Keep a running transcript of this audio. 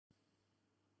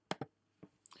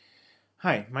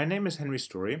Hi, my name is Henry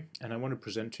Story, and I want to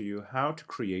present to you how to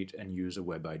create and use a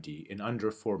WebID in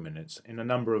under 4 minutes in a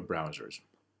number of browsers.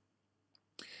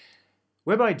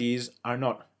 WebIDs are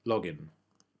not login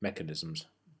mechanisms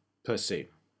per se.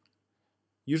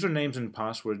 Usernames and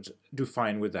passwords do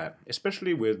fine with that,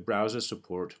 especially with browser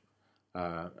support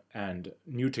and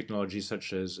new technologies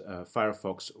such as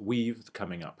Firefox Weave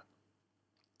coming up.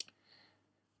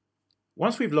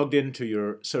 Once we've logged into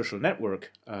your social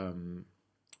network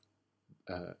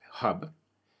hub,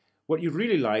 what you'd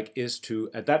really like is to,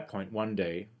 at that point one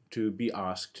day, to be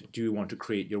asked, do you want to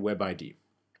create your WebID?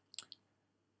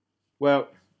 Well,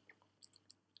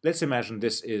 let's imagine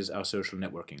this is our social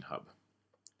networking hub.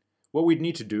 What we'd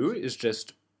need to do is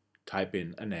just type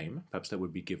in a name, perhaps that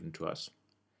would be given to us,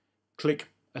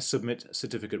 click a Submit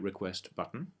Certificate Request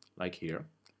button, like here,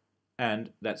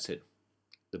 and that's it.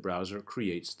 The browser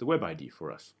creates the WebID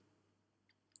for us.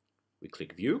 We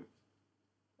click View,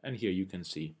 and here you can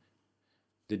see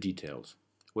the details.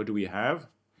 What do we have?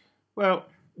 Well,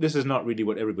 this is not really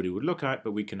what everybody would look at,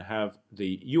 but we can have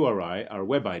the URI, our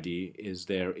WebID, is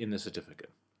there in the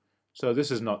certificate. So this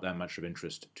is not that much of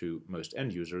interest to most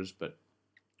end users, but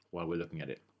while we're looking at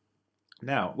it.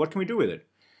 Now, what can we do with it?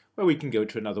 Well, we can go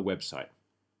to another website,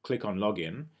 click on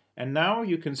Login, and now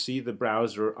you can see the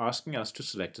browser asking us to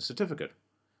select a certificate.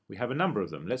 We have a number of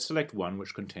them. Let's select one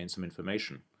which contains some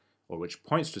information, or which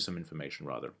points to some information,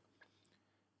 rather.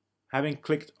 Having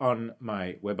clicked on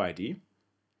my WebID,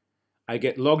 I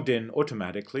get logged in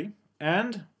automatically,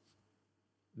 and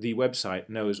the website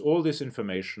knows all this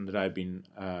information that I've been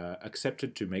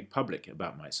accepted to make public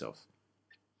about myself.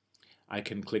 I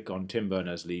can click on Tim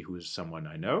Berners-Lee, who is someone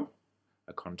I know,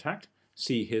 a contact,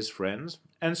 see his friends,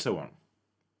 and so on.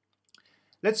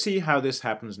 Let's see how this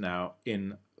happens now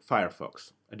in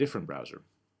Firefox, a different browser.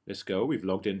 Let's go. We've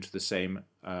logged into the same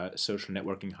social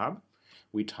networking hub.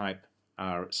 We type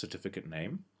our certificate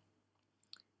name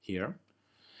here,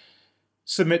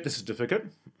 submit the certificate,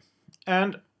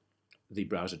 and the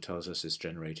browser tells us it's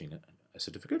generating a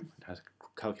certificate. It has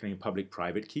calculating a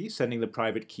public-private key, sending the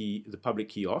public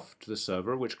key off to the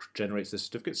server, which generates the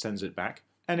certificate, sends it back,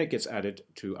 and it gets added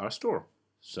to our store.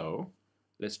 So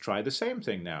let's try the same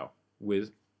thing now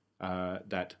with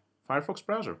that Firefox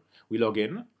browser. We log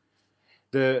in.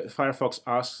 The Firefox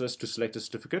asks us to select a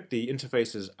certificate. The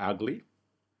interface is ugly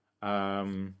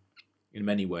in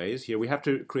many ways. Here we have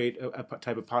to create a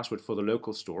type of password for the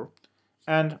local store.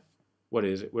 And what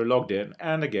is it? We're logged in,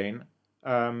 and again,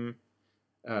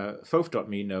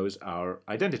 foaf.me knows our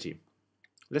identity.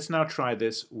 Let's now try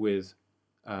this with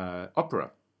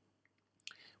Opera.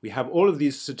 We have all of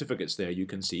these certificates there, you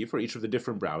can see, for each of the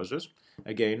different browsers.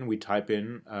 Again, we type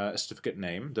in a certificate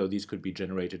name, though these could be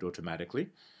generated automatically.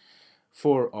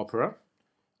 For Opera,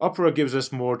 Opera gives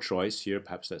us more choice here.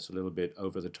 Perhaps that's a little bit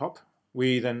over the top.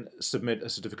 We then submit a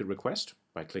certificate request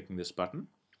by clicking this button.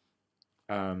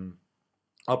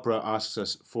 Opera asks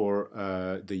us for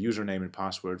the username and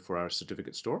password for our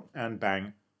certificate store, and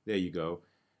bang, there you go.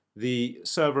 The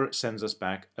server sends us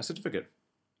back a certificate.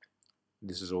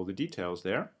 This is all the details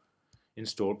there.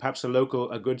 Installed. Perhaps a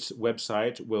good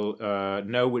website will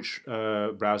know which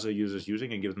browser users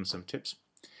using and give them some tips.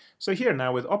 So here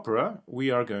now with Opera,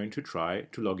 we are going to try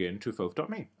to log in to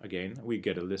foaf.me. Again, we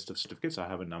get a list of certificates. I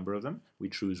have a number of them. We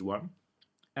choose one,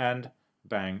 and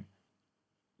bang,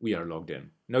 we are logged in.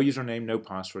 No username, no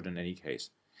password in any case.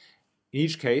 In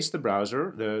each case, the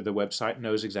browser, the website,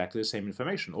 knows exactly the same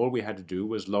information. All we had to do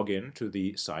was log in to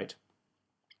the site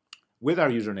with our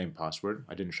username password.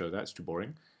 I didn't show that, it's too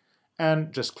boring.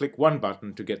 And just click one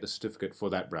button to get the certificate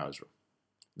for that browser.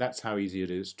 That's how easy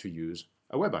it is to use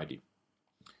a WebID.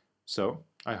 So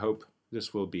I hope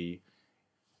this will be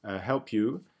help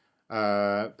you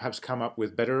perhaps come up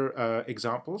with better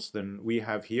examples than we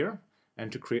have here,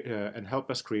 and to create and help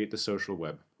us create the social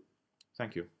web.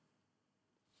 Thank you.